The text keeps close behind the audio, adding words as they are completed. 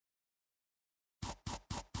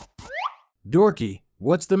Dorky,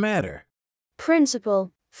 what's the matter?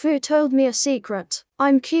 Principal, Fu told me a secret.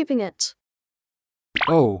 I'm keeping it.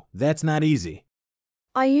 Oh, that's not easy.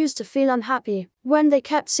 I used to feel unhappy when they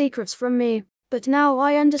kept secrets from me, but now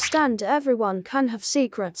I understand everyone can have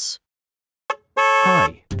secrets.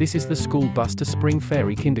 Hi, this is the school bus to Spring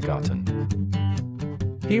Fairy Kindergarten.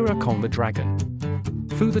 Here are Kong the dragon,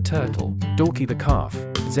 Fu the turtle, Dorky the calf,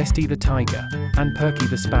 Zesty the tiger, and Perky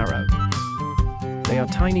the sparrow. They are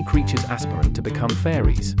tiny creatures aspirant to become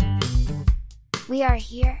fairies. We are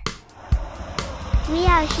here. We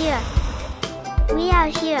are here. We are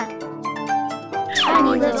here.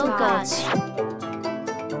 Tiny little gods.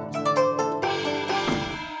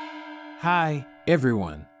 Hi,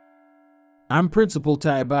 everyone. I'm Principal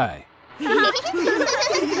Taibai.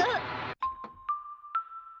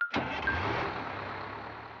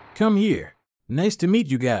 Come here. Nice to meet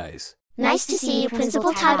you guys. Nice to see you,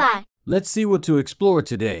 Principal Taibai. Let's see what to explore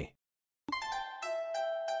today.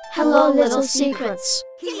 Hello, little secrets.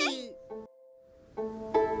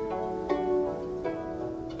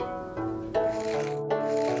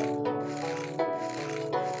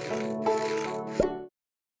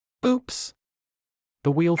 Oops!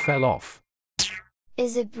 The wheel fell off.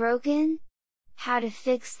 Is it broken? How to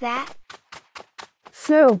fix that?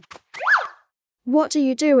 Fu, what are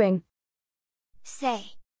you doing?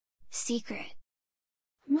 Say. Secret.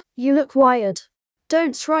 You look wired.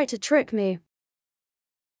 Don't try to trick me.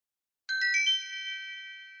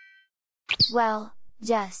 Well,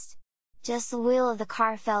 just the wheel of the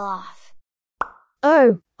car fell off.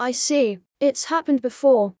 Oh, I see. It's happened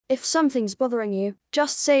before. If something's bothering you,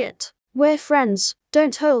 just say it. We're friends.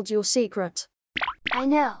 Don't hold your secret. I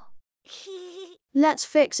know. Let's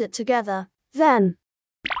fix it together, then.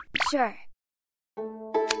 Sure.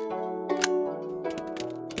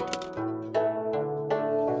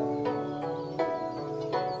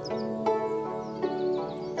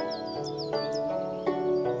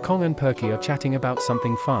 Kong and Perky are chatting about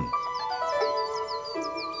something fun.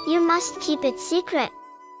 You must keep it secret.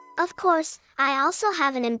 Of course, I also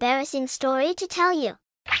have an embarrassing story to tell you.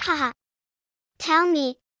 Haha. Tell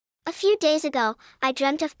me. A few days ago, I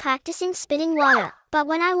dreamt of practicing spitting water, but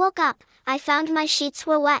when I woke up, I found my sheets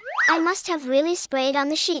were wet. I must have really sprayed on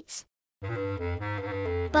the sheets.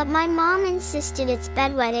 But my mom insisted it's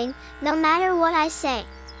bedwetting, no matter what I say.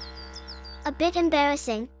 A bit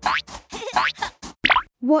embarrassing.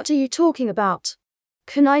 What are you talking about?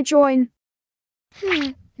 Can I join?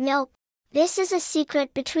 Nope. This is a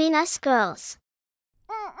secret between us girls.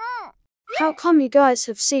 How come you guys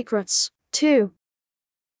have secrets, too?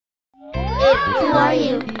 Who are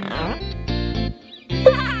you?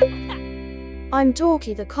 I'm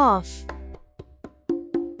Dorky the calf.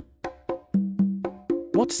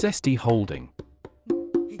 What's Zesty holding?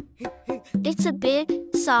 It's a big,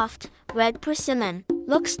 soft, red persimmon.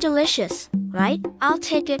 Looks delicious, right? I'll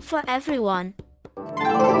take it for everyone.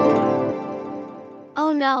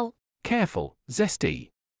 Oh no. Careful,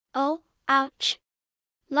 Zesty. Oh, ouch.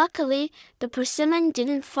 Luckily, the persimmon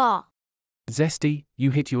didn't fall. Zesty,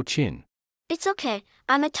 you hit your chin. It's okay.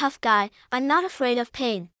 I'm a tough guy. I'm not afraid of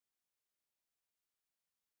pain.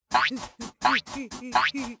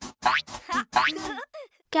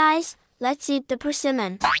 Guys, let's eat the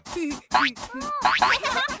persimmon.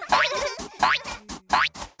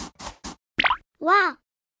 Wow!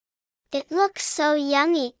 It looks so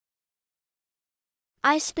yummy.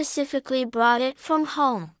 I specifically brought it from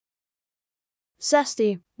home.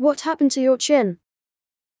 Zesty, what happened to your chin?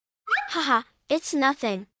 Haha, it's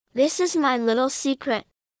nothing. This is my little secret.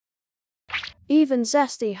 Even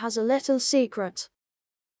Zesty has a little secret.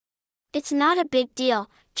 It's not a big deal.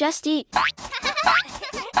 Just eat.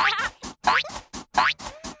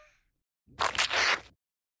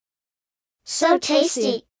 So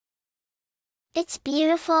tasty. It's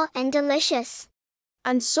beautiful and delicious.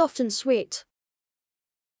 And soft and sweet.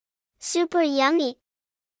 Super yummy.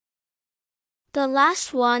 The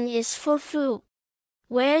last one is for Fu.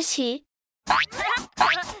 Where's he?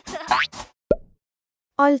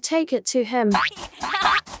 I'll take it to him.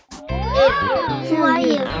 Who are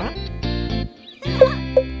you?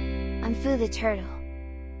 I'm Fu the turtle.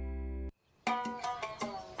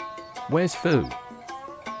 Where's Fu?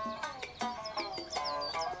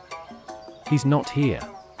 He's not here.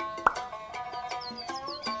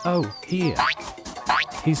 Oh, here.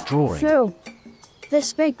 He's drawing. Fu,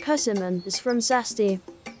 this big persimmon is from Zesty.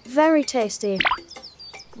 Very tasty.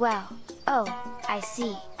 Well, oh, I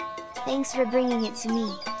see. Thanks for bringing it to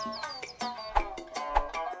me.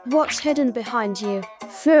 What's hidden behind you,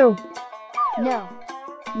 Fu? No,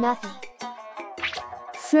 nothing.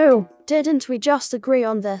 Fu, didn't we just agree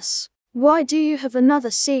on this? Why do you have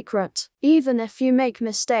another secret? Even if you make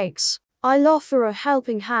mistakes, I'll offer a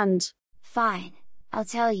helping hand. Fine, I'll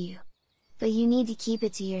tell you. But you need to keep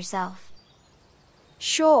it to yourself.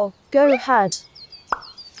 Sure, go ahead.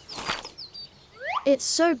 It's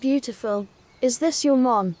so beautiful. Is this your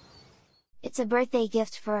mom? It's a birthday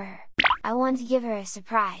gift for her. I want to give her a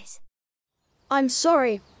surprise. I'm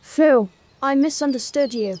sorry, Fu. I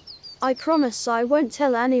misunderstood you. I promise I won't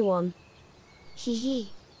tell anyone. Hee hee.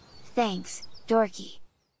 Thanks, Dorky.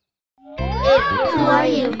 Who are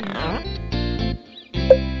you?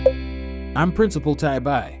 I'm Principal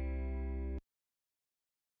Taibai.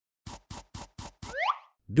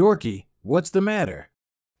 Dorky, what's the matter?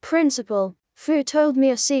 Principal, Fu told me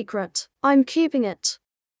a secret. I'm keeping it.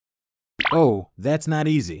 Oh, that's not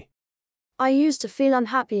easy. I used to feel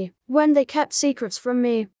unhappy when they kept secrets from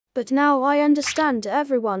me, but now I understand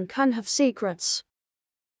everyone can have secrets.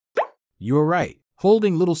 You're right.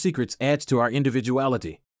 Holding little secrets adds to our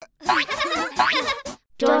individuality.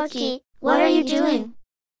 Dorky, what are you doing?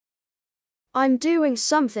 I'm doing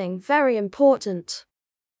something very important.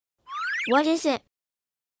 What is it?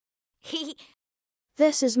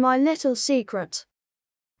 This is my little secret.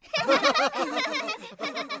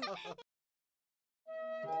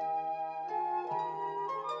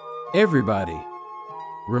 Everybody,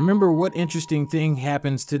 remember what interesting thing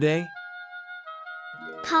happens today?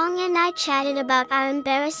 Kong and I chatted about our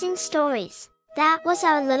embarrassing stories. That was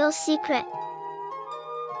our little secret.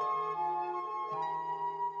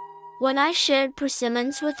 When I shared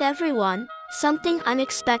persimmons with everyone, something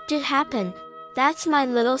unexpected happened. That's my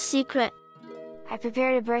little secret. I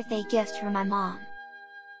prepared a birthday gift for my mom.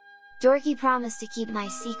 Dorky promised to keep my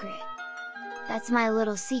secret. That's my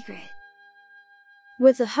little secret.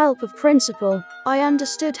 With the help of Principal, I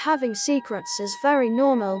understood having secrets is very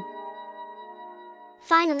normal.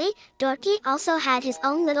 Finally, Dorky also had his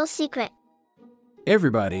own little secret.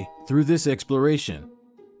 Everybody, through this exploration,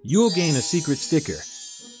 you'll gain a secret sticker.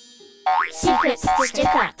 Secret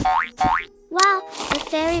sticker. Wow, the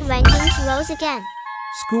fairy rankings rose again.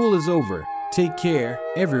 School is over. Take care,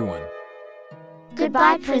 everyone.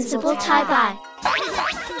 Goodbye, Principal Taibai.